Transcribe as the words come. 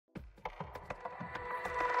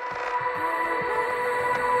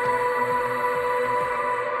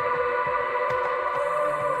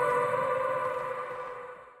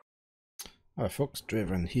folks,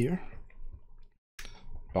 Draven here,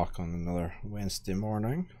 back on another Wednesday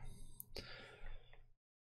morning.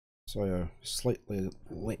 So a slightly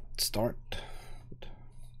late start.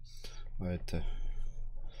 I had to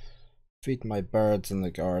feed my birds in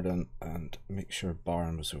the garden and make sure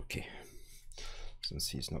Baron was okay, since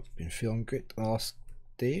he's not been feeling great the last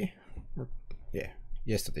day. Yeah,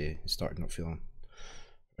 yesterday he started not feeling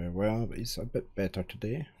very well, but he's a bit better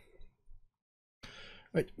today.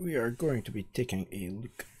 Right, we are going to be taking a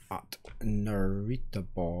look at Narita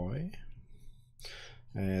Boy.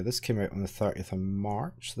 This came out on the 30th of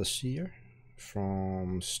March this year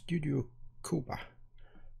from Studio Koba,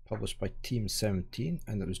 published by Team 17,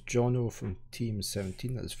 and it was Jono from Team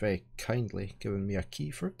 17 that has very kindly given me a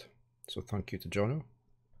key for it, so thank you to Jono.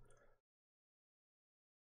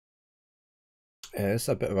 It's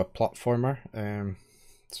a bit of a platformer,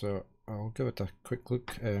 so I'll give it a quick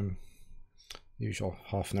look. Usual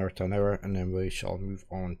half an hour to an hour, and then we shall move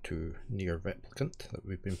on to Near Replicant that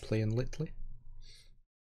we've been playing lately.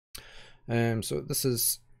 So this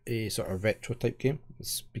is a sort of retro type game.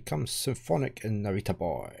 It's become symphonic in Narita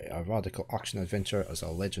Boy, a radical action adventure as a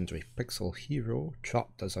legendary pixel hero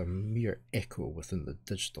trapped as a mere echo within the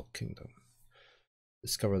digital kingdom.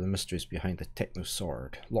 Discover the mysteries behind the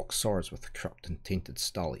Techno-sword, lock swords with corrupt and tainted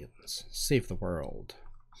stallions, save the world.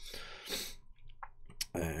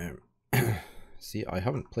 See, I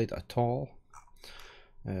haven't played it at all.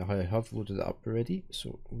 I have loaded it up already,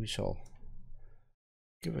 so we shall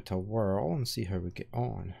give it a whirl and see how we get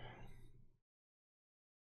on.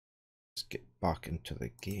 Let's get back into the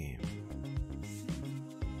game.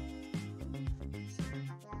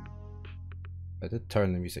 I did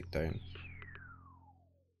turn the music down.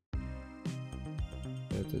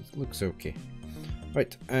 It looks okay.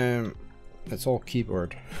 Right, it's all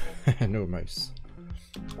keyboard, no mouse.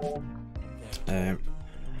 I'm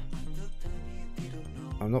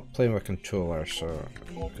not playing with a controller, so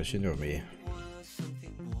because you know me.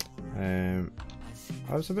 I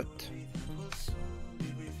was a bit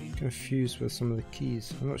confused with some of the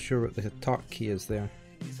keys. I'm not sure what the attack key is there.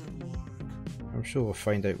 I'm sure we'll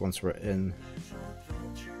find out once we're in.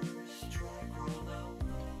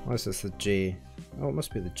 Unless it's the J. Oh, it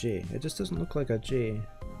must be the J. It just doesn't look like a J.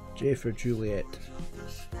 J for Juliet.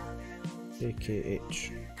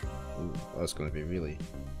 AKH. Ooh, that's going to be really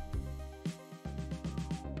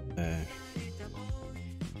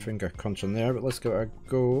finger crunching there, but let's give it a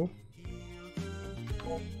go.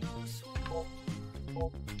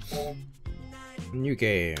 New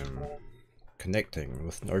game. Connecting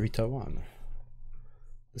with Narita 1.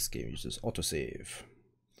 This game uses autosave.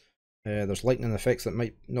 There's lightning effects that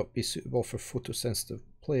might not be suitable for photosensitive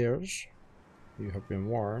players. You have been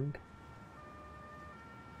warned.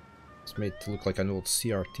 It's made to look like an old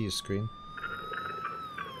CRT screen.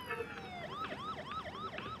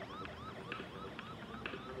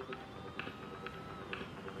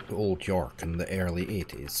 Old York in the early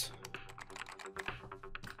 80s.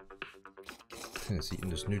 He's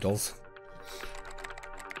eating his noodles.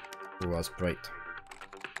 Oh, that's bright.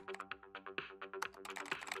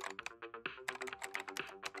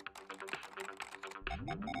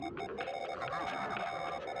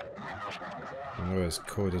 I know his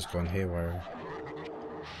code has gone haywire.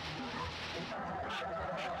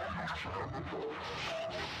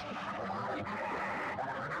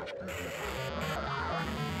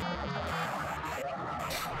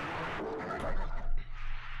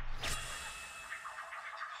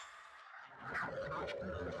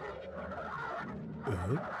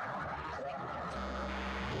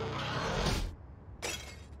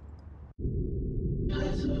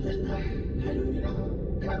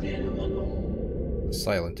 The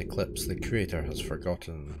silent eclipse, the creator has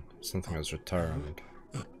forgotten. Something has returned.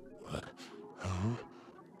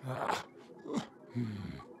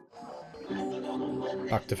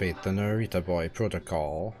 Activate the Narita Boy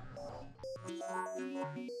protocol.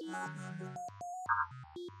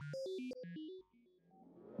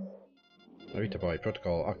 Narita Boy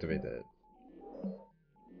protocol activated.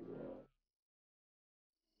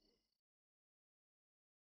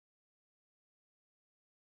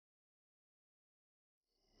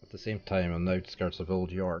 At the same time, on the outskirts of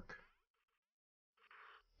Old York,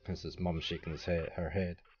 this is Mum shaking her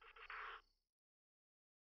head.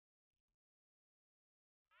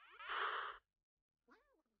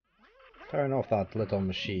 Turn off that little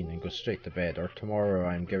machine and go straight to bed, or tomorrow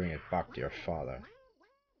I'm giving it back to your father.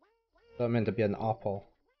 Is that meant to be an apple?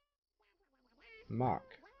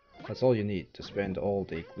 Mark, that's all you need to spend all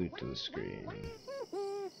day glued to the screen.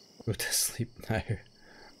 Go to sleep now.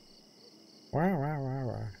 Wow, wow, wow,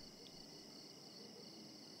 wow.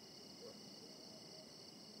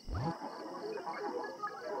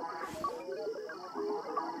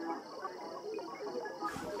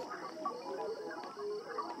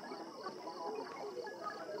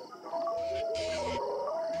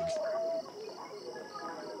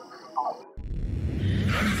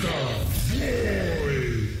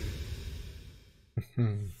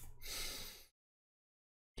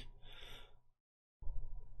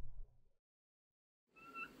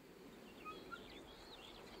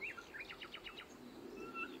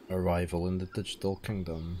 Arrival in the Digital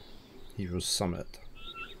Kingdom. Heroes Summit.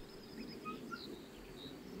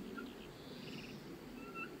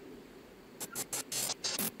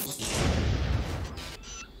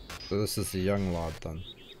 So this is the young lad then.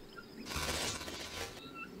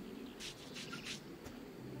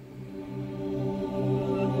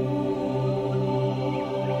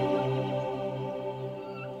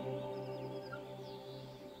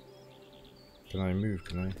 Can I move?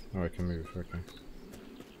 Can I? Oh, I can move. Okay.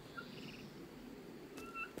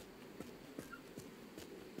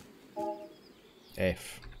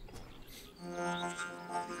 F.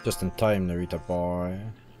 Just in time, Narita Boy.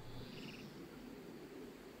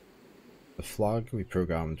 The flag we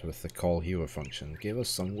programmed with the call hero function gave us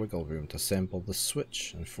some wiggle room to assemble the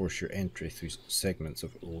switch and force your entry through segments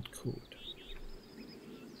of old code.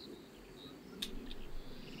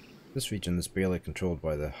 This region is barely controlled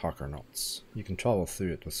by the hackernauts. You can travel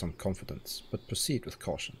through it with some confidence, but proceed with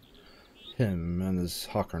caution. Him and his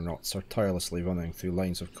hackernauts are tirelessly running through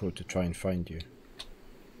lines of code to try and find you.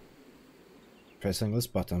 Pressing this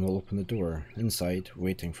button will open the door. Inside,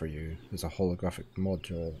 waiting for you, is a holographic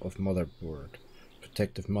module of Motherboard,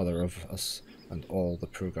 protective mother of us and all the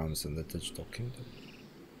programs in the Digital Kingdom.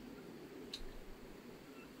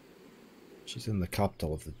 She's in the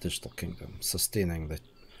capital of the Digital Kingdom, sustaining the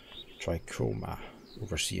Trichroma,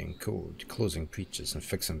 overseeing code, closing breaches and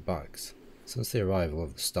fixing bugs. Since the arrival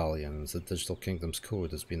of the Stallions, the Digital Kingdom's code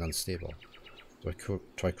has been unstable. The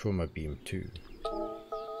Trichroma beam too.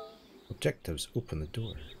 Objectives, open the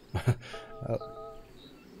door.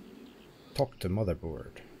 Talk to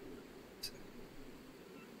Motherboard.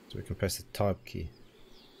 So we can press the tab key.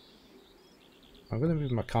 I'm going to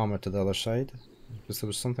move my camera to the other side, because there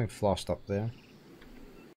was something flashed up there.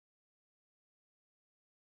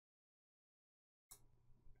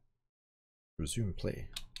 Resume play.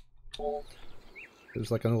 It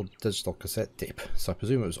was like an old digital cassette tape, so I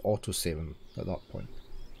presume it was auto-saving at that point.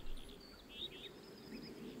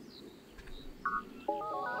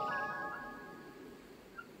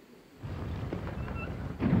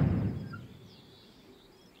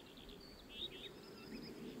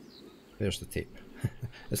 There's the tape.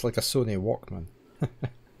 It's like a Sony Walkman.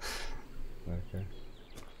 Okay.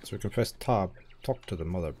 So we can press tab, talk to the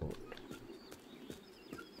motherboard.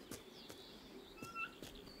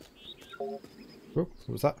 Oh, what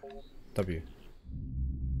was that? W.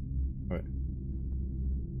 Right.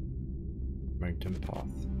 Mountain path.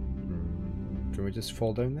 Can we just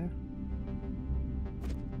fall down there?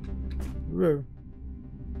 Whoa.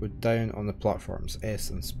 Go down on the platforms,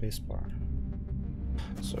 S and spacebar.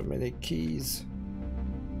 So many keys.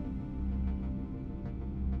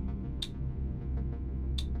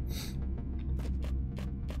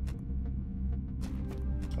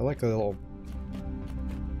 I like the little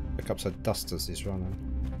pickups of dust as he's running.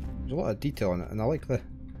 There's a lot of detail in it, and I like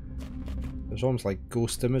there's almost like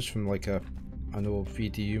ghost image from like an old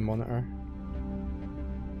VDU monitor.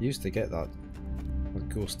 You used to get that, a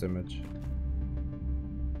ghost image.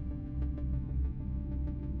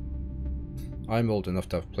 I'm old enough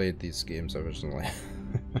to have played these games originally.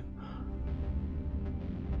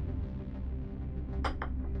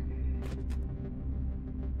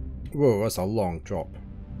 Whoa, that's a long drop.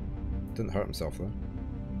 Didn't hurt himself though.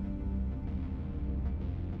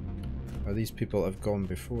 Are these people have gone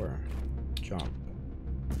before? Jump.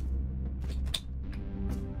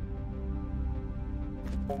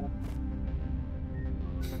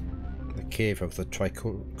 The cave of the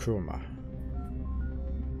Trichroma.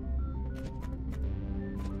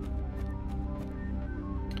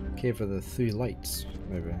 Cave of the three lights,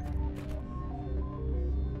 maybe.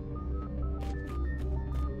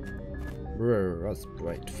 Whoa, that's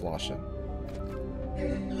bright flashing.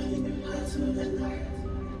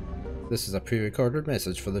 This is a pre-recorded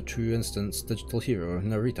message for the True Instance digital hero,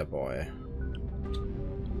 Narita Boy.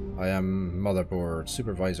 I am Motherboard,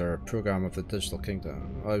 Supervisor, Program of the Digital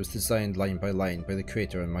Kingdom. I was designed line by line by the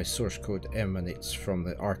creator and my source code emanates from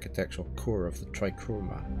the architectural core of the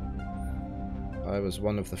Trichroma. I was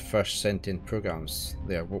one of the first sentient programs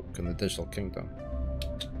they awoke in the Digital Kingdom.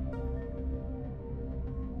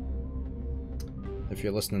 If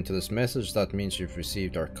you're listening to this message, that means you've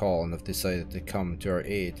received our call and have decided to come to our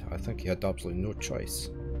aid. I think you had absolutely no choice.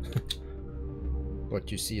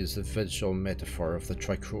 What you see is the visual metaphor of the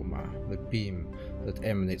Trichroma, the beam that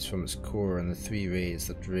emanates from its core and the three rays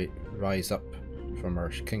that rise up from our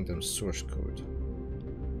kingdom's source code.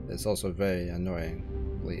 It's also very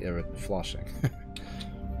annoyingly flashing.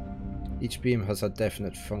 Each beam has a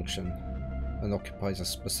definite function and occupies a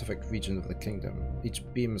specific region of the kingdom. Each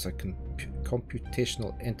beam is a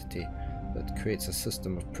computational entity that creates a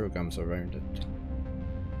system of programs around it.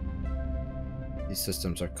 These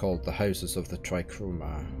systems are called the houses of the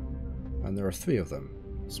trichroma, and there are 3 of them.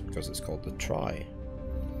 It's because it's called the tri,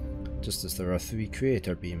 just as there are 3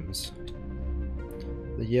 creator beams.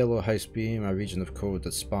 The yellow house beam, a region of code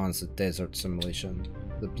that spans the desert simulation.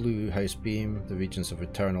 The blue house beam, the regions of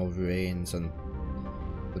eternal ruins and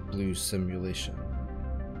the blue simulation.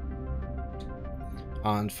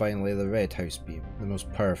 And finally the red house beam, the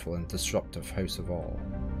most powerful and disruptive house of all.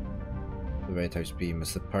 The red house beam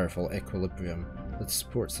is the powerful equilibrium that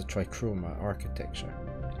supports the trichroma architecture.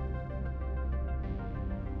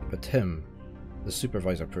 But him, the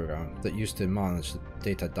supervisor program that used to manage the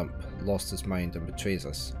data dump, lost his mind and betrays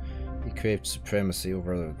us. He craved supremacy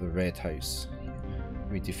over the red house.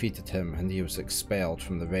 We defeated him and he was expelled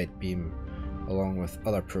from the red beam along with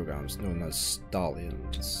other programs known as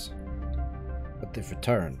Stallions. But they've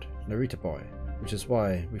returned, Narita Boy, which is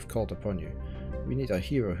why we've called upon you. We need a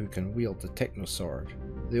hero who can wield the Techno-sword,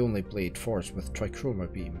 the only blade forged with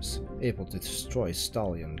trichroma beams, able to destroy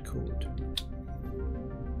Stallion code.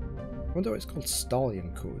 I wonder why it's called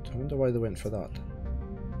Stallion code. I wonder why they went for that.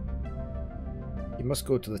 You must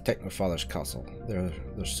go to the Techno-father's castle. They're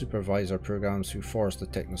supervisor programs who forged the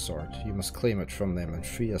Techno-sword. You must claim it from them and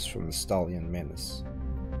free us from the Stallion menace.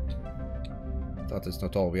 That is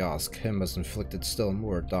not all we ask. Him has inflicted still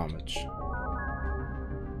more damage.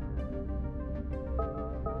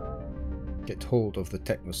 Get hold of the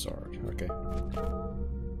Techno-sword. Okay.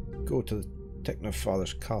 Go to the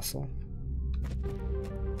Techno-father's castle.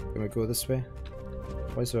 Can we go this way?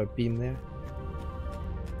 Why is there a beam there?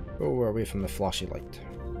 Oh, we're away from the flashy light.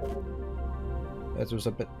 It was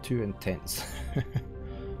a bit too intense.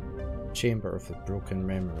 Chamber of the broken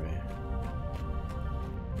memory.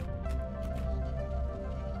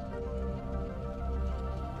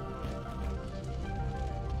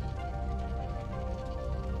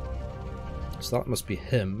 So that must be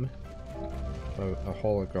him. A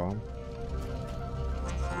hologram.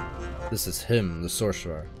 This is him, the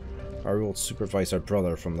sorcerer. Our old supervisor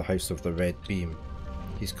brother from the House of the Red Beam.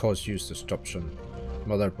 He's caused use disruption.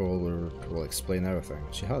 Mother will explain everything.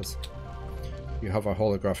 She has. You have a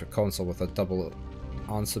holographic console with a double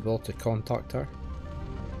ansible to contact her.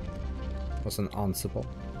 What's an ansible?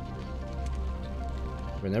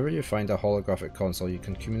 Whenever you find a holographic console, you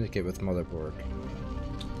can communicate with Motherboard.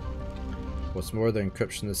 What's more, the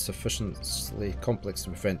encryption is sufficiently complex to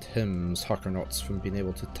prevent hymns, hackernauts from being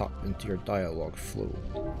able to tap into your dialogue flow.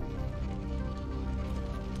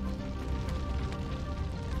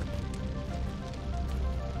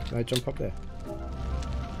 Can I jump up there?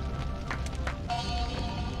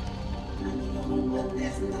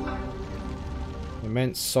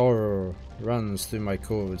 Immense sorrow runs through my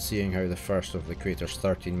code seeing how the first of the Creator's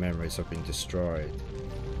 13 memories have been destroyed.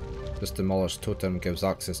 This demolished totem gives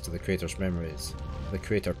access to the Creator's memories. The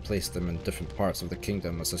Creator placed them in different parts of the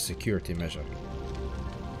kingdom as a security measure.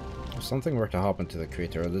 If something were to happen to the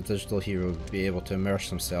Creator, the digital hero would be able to immerse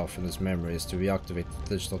himself in his memories to reactivate the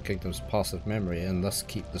digital kingdom's passive memory and thus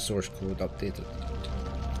keep the source code updated.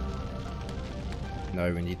 Now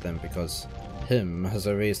we need them because him has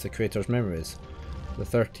erased the Creator's memories. The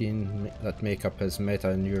 13 that make up his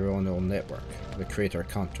meta-neuronal network, the Creator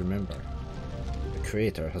can't remember. The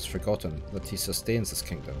Creator has forgotten that he sustains his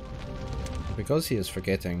kingdom. Because he is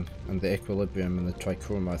forgetting, and the equilibrium in the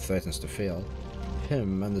trichroma threatens to fail,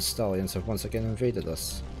 him and the Stallions have once again invaded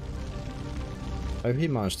us. How he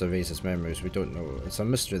managed to erase his memories we don't know. It's a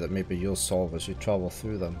mystery that maybe you'll solve as you travel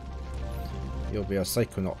through them. You'll be a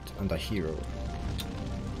psychonaut and a hero.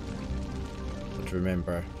 But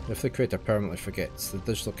remember, if the Creator permanently forgets, the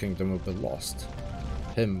digital kingdom will be lost.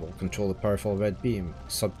 Him will control the powerful red beam,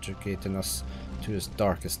 subjugating us to his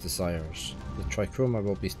darkest desires. The trichroma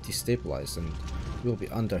will be destabilized and we'll be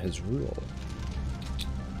under his rule.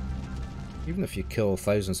 Even if you kill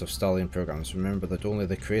thousands of Stallion programs, remember that only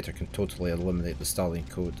the Creator can totally eliminate the Stallion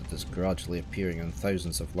code that is gradually appearing in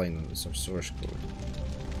thousands of lines of source code.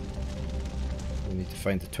 We need to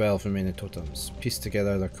find the 12 remaining totems, piece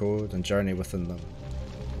together their code and journey within them.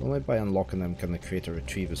 Only by unlocking them can the Creator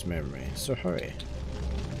retrieve his memory, so hurry.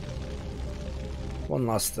 One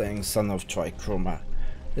last thing, son of Trichroma.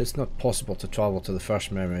 It's not possible to travel to the first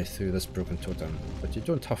memory through this broken totem, but you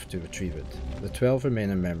don't have to retrieve it. The 12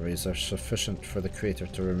 remaining memories are sufficient for the Creator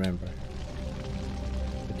to remember.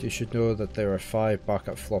 But you should know that there are 5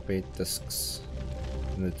 backup floppy disks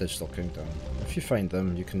in the digital kingdom. If you find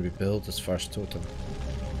them, you can rebuild this first totem.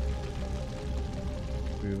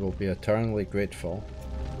 We will be eternally grateful.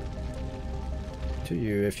 to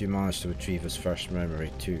you if you manage to retrieve his first memory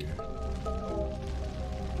too.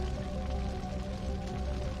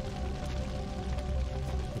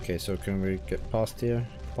 Okay, so can we get past here?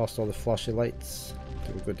 Past all the flashy lights?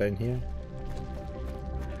 Do we go down here?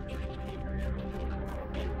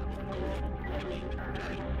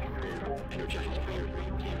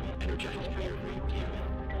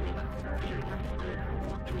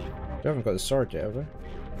 We haven't got the sword yet, have we?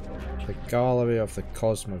 The Gallery of the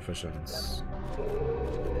Cosmovisions.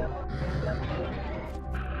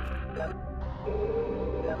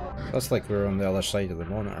 That's like we're on the other side of the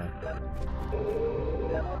monitor.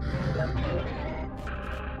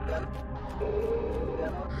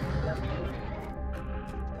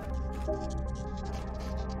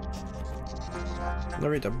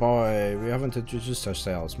 Narita Boy, we haven't introduced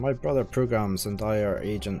ourselves. My brother programs and I are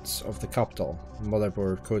agents of the capital.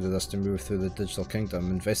 Motherboard coded us to move through the digital kingdom,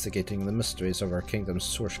 investigating the mysteries of our kingdom's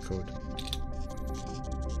source code.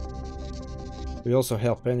 We also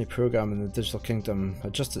help any program in the digital kingdom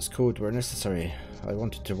adjust its code where necessary. I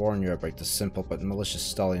wanted to warn you about the simple but malicious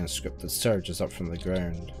Stallion script that surges up from the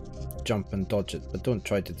ground. Jump and dodge it, but don't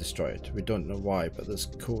try to destroy it. We don't know why, but this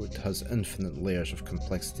code has infinite layers of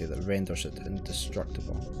complexity that renders it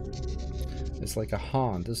indestructible. It's like a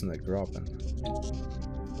hand, isn't it, grabbing?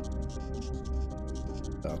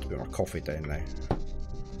 That'll have to be our coffee down now.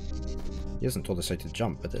 He hasn't told us how to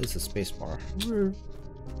jump, but it is the spacebar.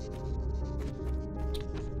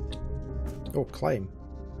 Oh, climb.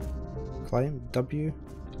 Climb, W.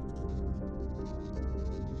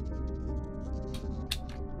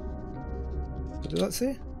 What did that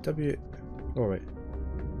say? W. Oh, right.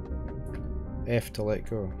 F to let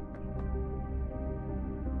go.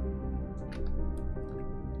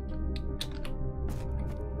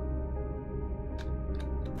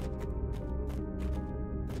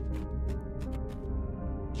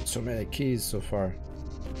 So many keys so far.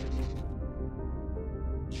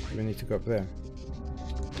 We need to go up there.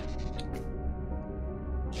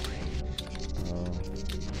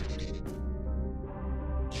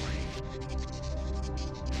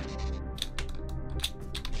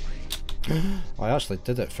 I actually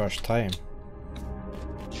did it first time.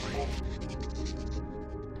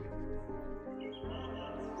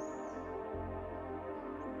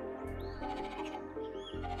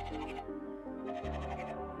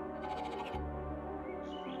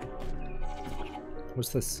 What's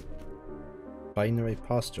this? Binary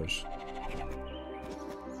pastures.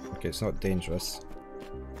 Okay, it's not dangerous.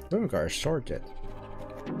 We haven't got our sword yet.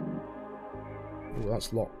 Oh,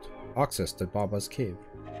 that's locked. Access to Baba's cave.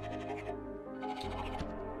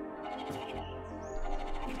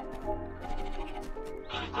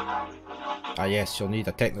 Ah yes, you'll need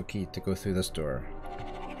a techno key to go through this door.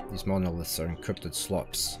 These monoliths are encrypted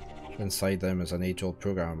slots. Inside them is an age-old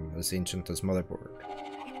program as ancient as Motherboard.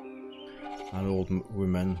 An old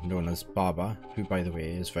woman known as Baba, who by the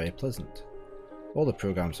way is very pleasant. All the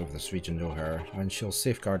programs of this region know her, and she'll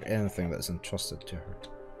safeguard anything that is entrusted to her.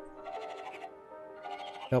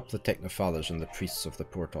 Help the Techno-fathers and the priests of the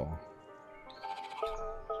portal.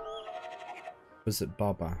 Visit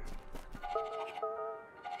Baba.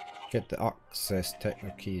 Get the access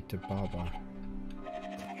techno key to Baba.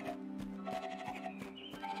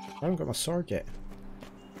 I haven't got my sword yet.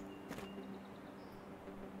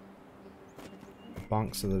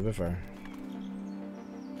 Banks of the river.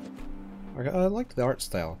 I like the art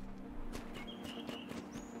style.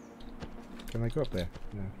 Can I go up there?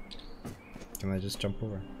 No. Can I just jump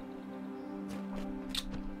over?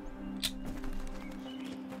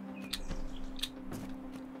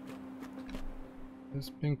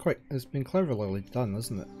 It's been cleverly done,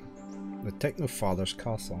 isn't it? The Techno-father's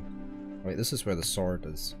castle. Right, this is where the sword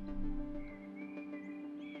is.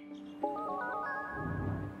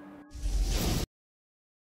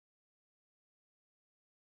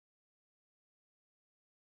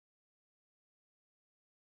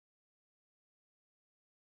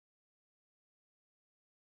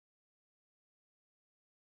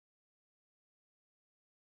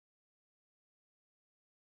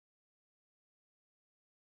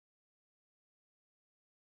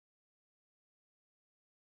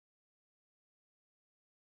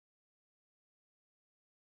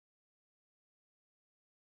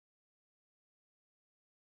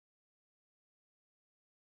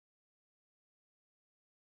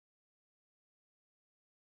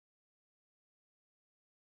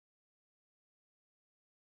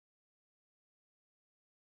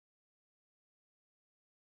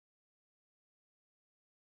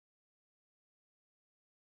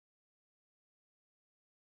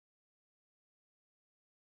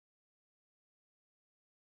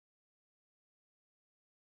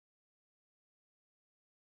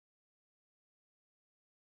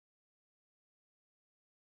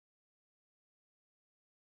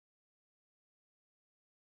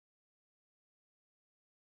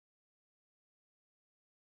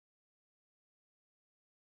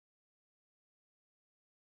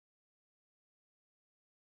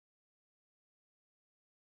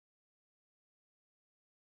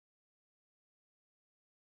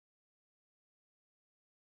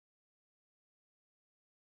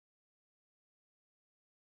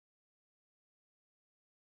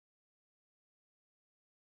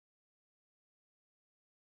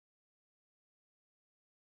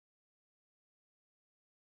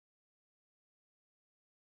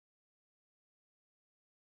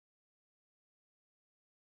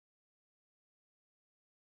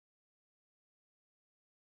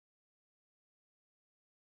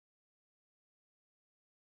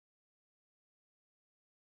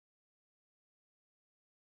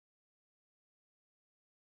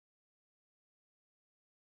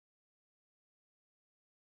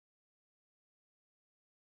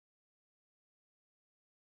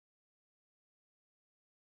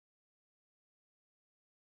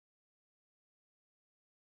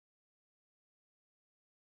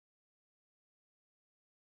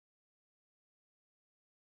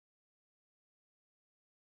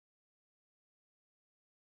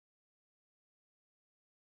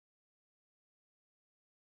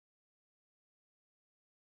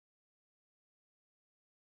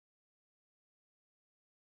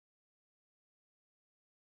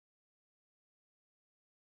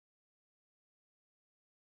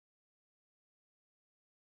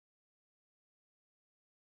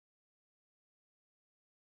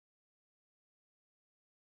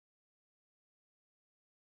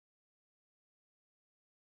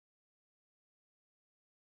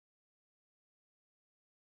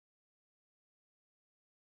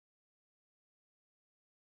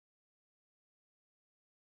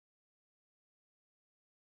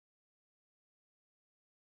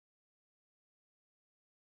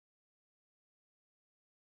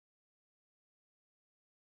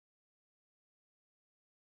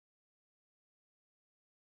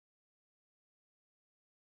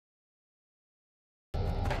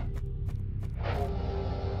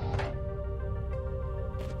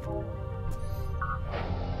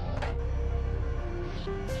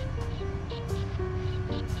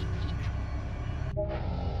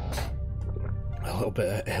 little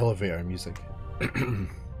bit of elevator music.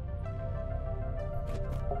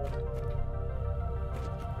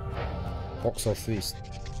 Voxel 3.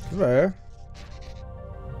 Rare.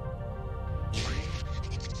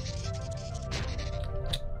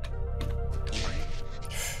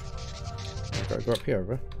 Gotta go up here,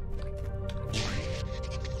 bro.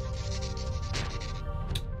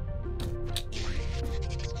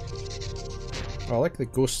 Oh, I like the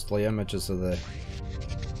ghostly images of the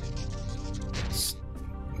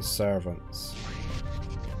servants.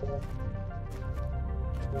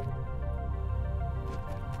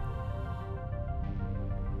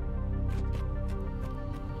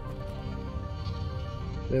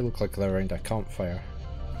 They look like they're around a campfire.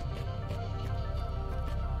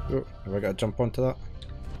 Oh, have I got to jump onto that?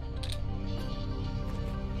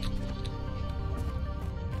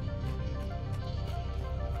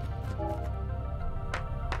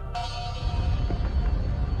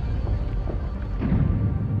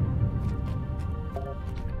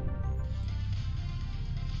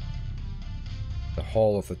 The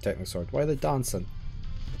Hall of the Techno-sword. Why are they dancing?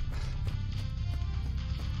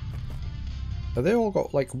 Have they all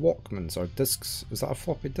got like Walkmans or discs? Is that a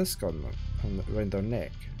floppy disk on them, around their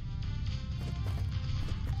neck?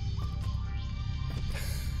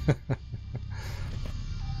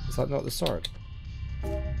 Is that not the sword?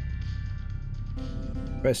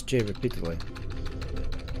 Press J repeatedly.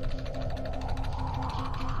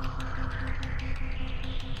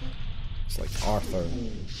 It's like Arthur.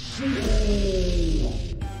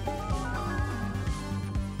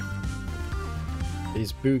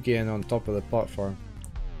 He's boogieing on top of the platform.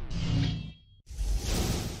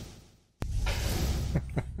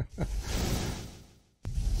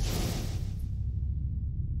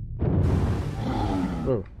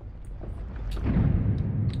 Whoa.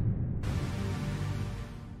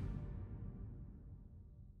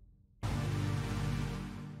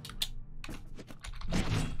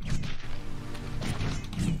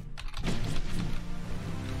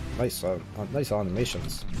 Nice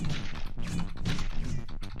animations.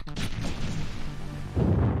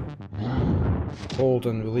 Hold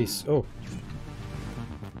and release. Oh,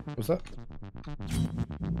 what's that?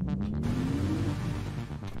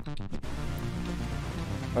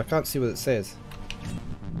 I can't see what it says.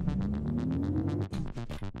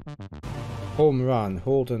 Home run.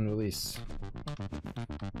 Hold and release.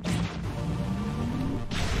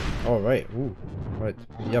 Oh right. Ooh. Right.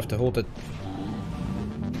 You have to hold it.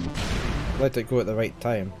 Let it go at the right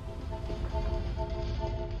time.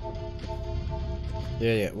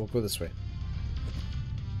 Yeah, we'll go this way.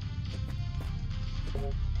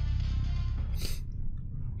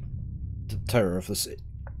 The Tower of the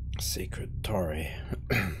Sacred Torii.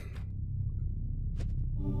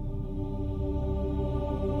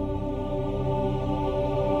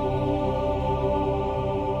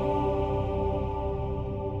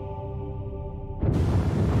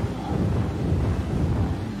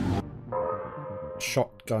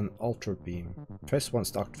 Shotgun Ultra Beam. Press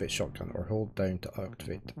once to activate shotgun or hold down to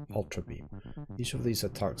activate Ultra Beam. Each of these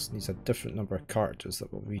attacks needs a different number of cartridges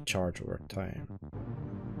that will recharge over time.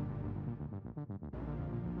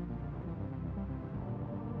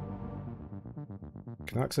 You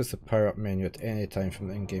can access the power up menu at any time from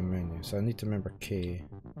the in-game menu, so I need to remember K.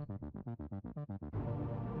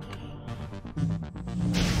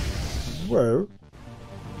 Whoa!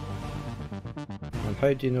 And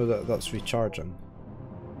how do you know that that's recharging?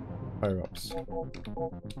 Power-ups.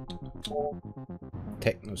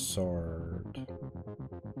 Techno-sword.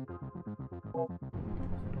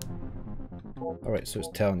 Alright, so it's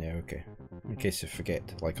telling you, okay. In case you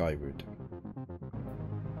forget, like I would.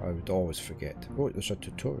 I would always forget. Oh, there's a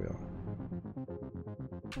tutorial.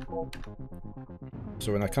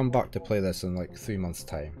 So when I come back to play this in like 3 months'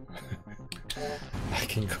 time, I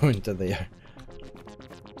can go into there.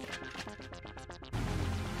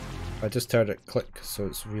 I just heard it click, so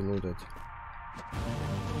it's reloaded.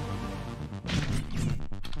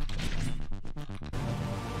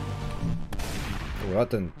 Oh, that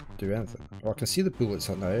didn't do anything. Oh, I can see the bullets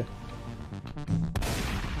now.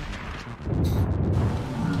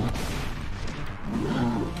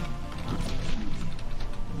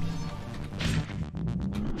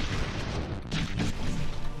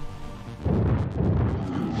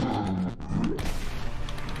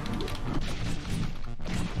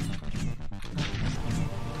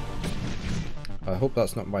 I hope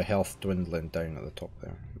that's not my health dwindling down at the top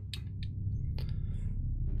there.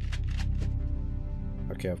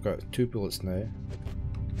 Okay, I've got 2 bullets now.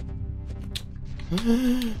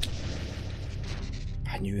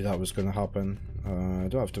 I knew that was going to happen. I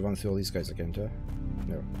don't have to run through all these guys again, do I?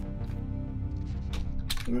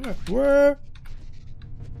 No. Where?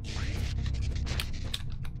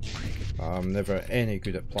 I'm never any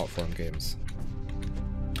good at platform games.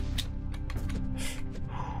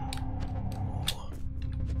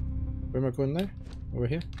 Where am I going now? Over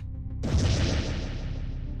here?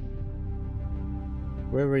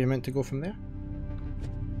 Where were you meant to go from there?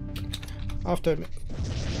 After me.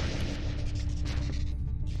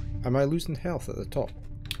 Am I losing health at the top?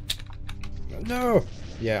 No!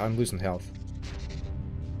 Yeah, I'm losing health.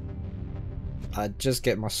 I just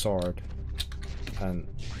get my sword and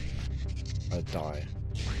I die.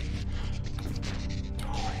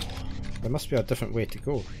 There must be a different way to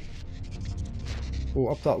go. Oh,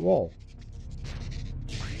 up that wall.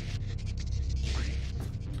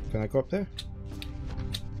 Can I go up there?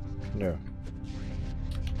 No.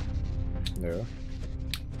 No.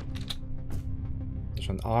 There's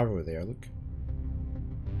an arrow there, look.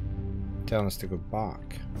 Telling us to go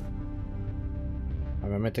back.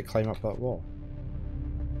 Am I meant to climb up that wall?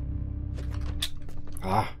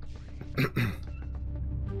 Ah! I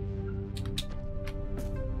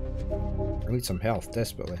need some health,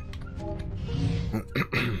 desperately.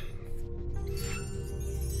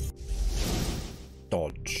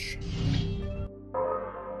 Dodge.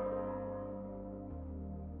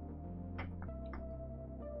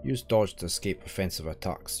 Use dodge to escape offensive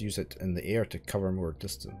attacks. Use it in the air to cover more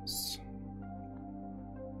distance.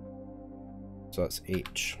 So that's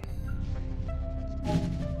H.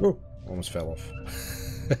 Oh, almost fell off.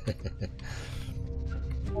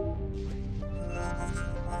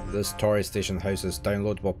 This toy station houses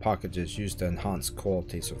downloadable packages used to enhance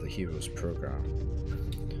qualities of the hero's program.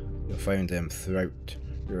 You'll find them throughout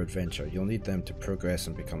your adventure. You'll need them to progress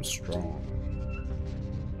and become strong.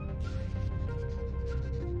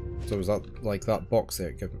 So was that like that box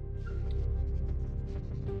there?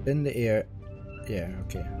 In the air. Yeah,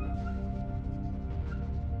 okay.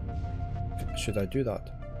 Should I do that?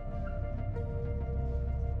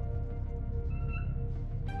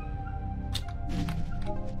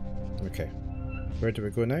 Okay. Where do we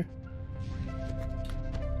go now?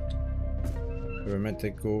 Are we meant to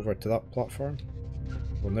go over to that platform?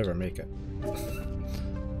 We'll never make it.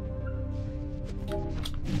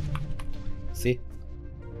 See?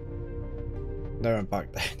 Now I'm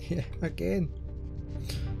back down here again.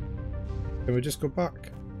 Can we just go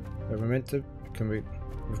back? Are we meant to? Can we?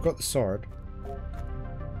 We've got the sword.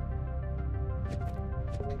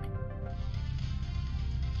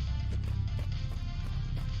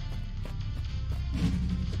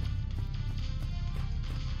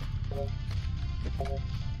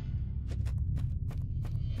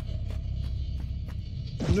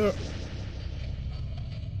 No.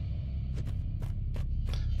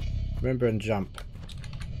 Remember and jump.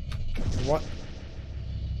 What?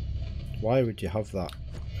 Why would you have that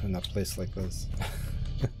in a place like this?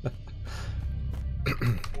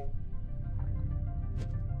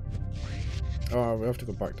 Oh, we have to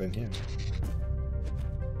go back down here.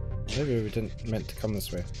 Maybe we didn't meant to come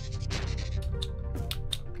this way.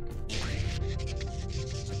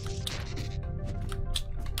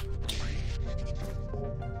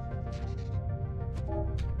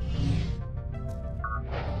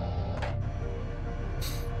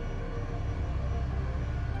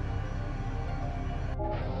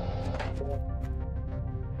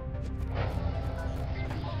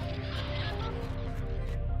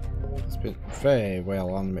 Very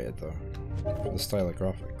well animated though, for the style of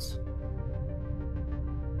graphics.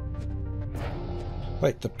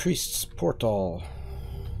 Right, the priest's portal.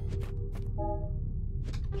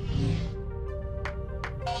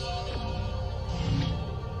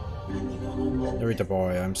 Narita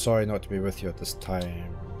Boy, I'm sorry not to be with you at this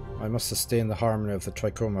time. I must sustain the harmony of the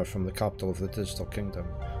Trichoma from the capital of the digital kingdom,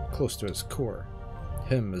 close to its core.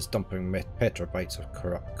 Him is dumping petabytes of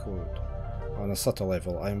corrupt code. On a subtle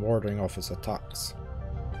level, I am warding off his attacks.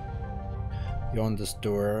 Beyond this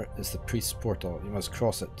door is the priest's portal. You must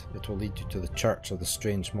cross it. It will lead you to the church of the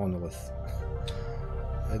strange monolith.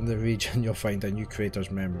 In the region, you'll find a new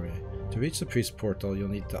creator's memory. To reach the priest's portal, you'll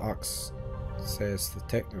need to access the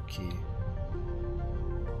Techno key.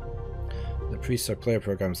 The priests are player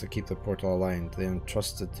programs that keep the portal aligned. They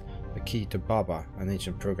entrusted the key to Baba, an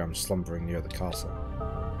ancient program slumbering near the castle.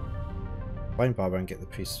 Find Baba and get the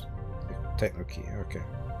priest's Techno key, okay.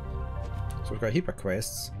 So we've got a heap of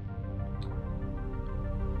quests.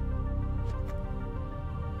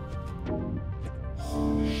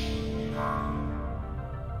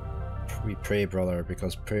 We pray, brother,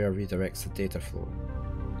 because prayer redirects the data flow.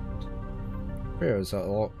 Prayer is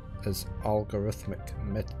algorithmic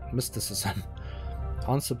mysticism.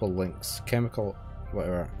 Ansible links, chemical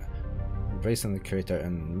whatever, embracing the creator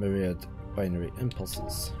and myriad binary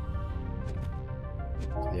impulses.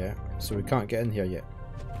 Yeah, so we can't get in here yet.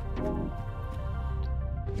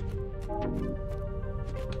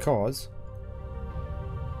 Because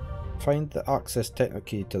find the access techno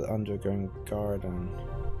key to the underground garden.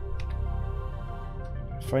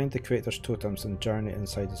 Find the creator's totems and journey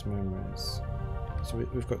inside his memories. So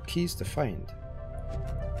we've got keys to find.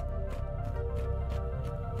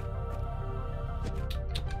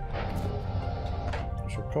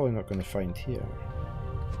 Which we're probably not going to find here.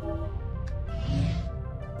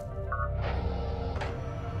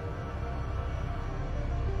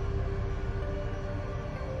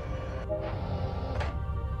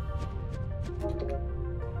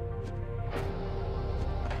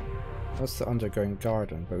 That's the underground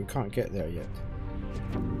garden, but we can't get there yet.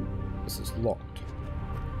 This is locked.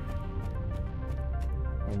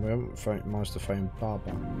 And we haven't managed to find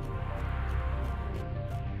Baba.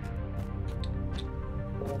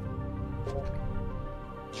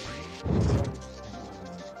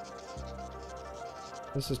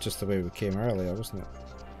 This is just the way we came earlier, wasn't it?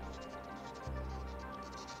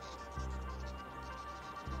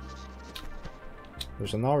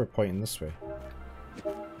 There's an arrow pointing this way.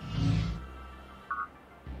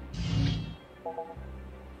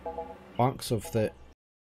 Banks of the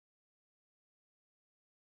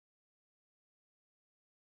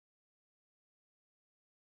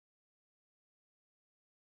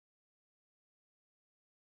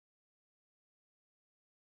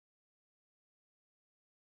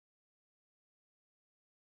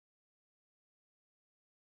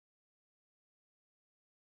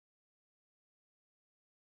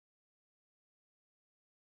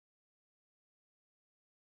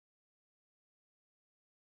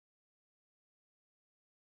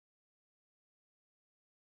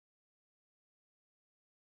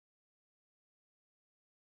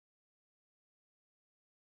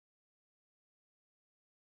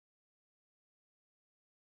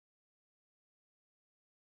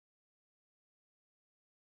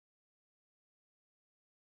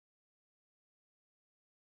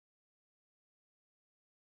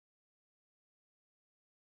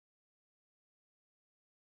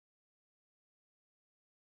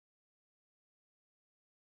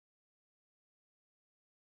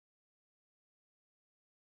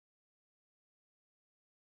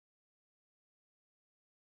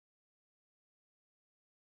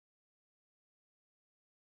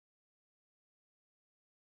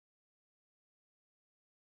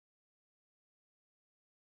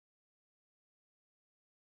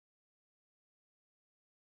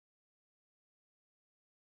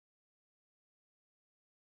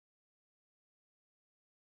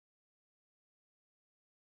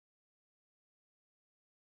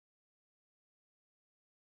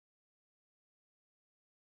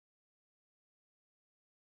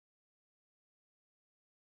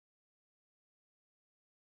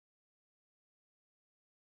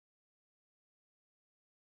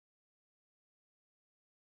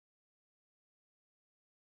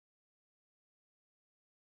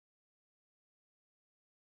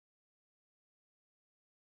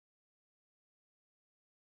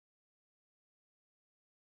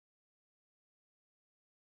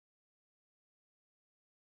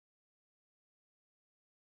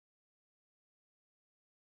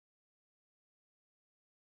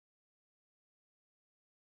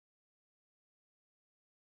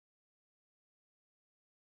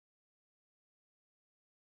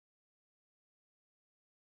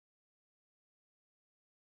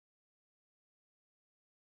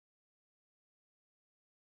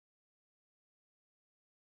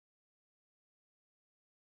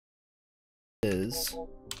is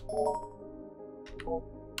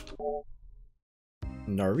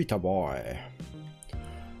Narita Boy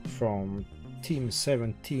from Team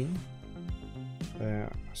 17.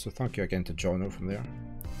 So thank you again to Jono from there.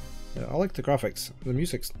 I like the graphics, the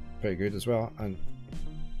music's pretty good as well, and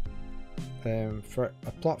for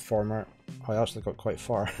a platformer I actually got quite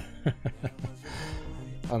far,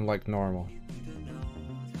 unlike normal.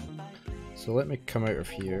 So let me come out of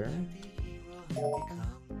here.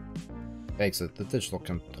 Exit the digital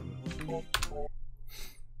kingdom.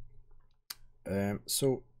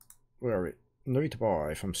 So where are we? Narita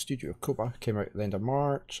Boy from Studio Koba came out at the end of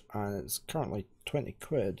March and it's currently 20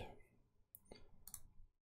 quid.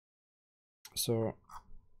 So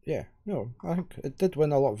yeah, no, I think it did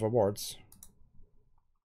win a lot of awards.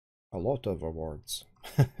 A lot of awards.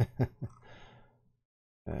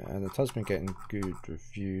 And it has been getting good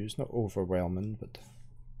reviews, not overwhelming, but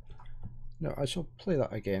no, I shall play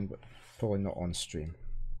that again, but probably not on stream.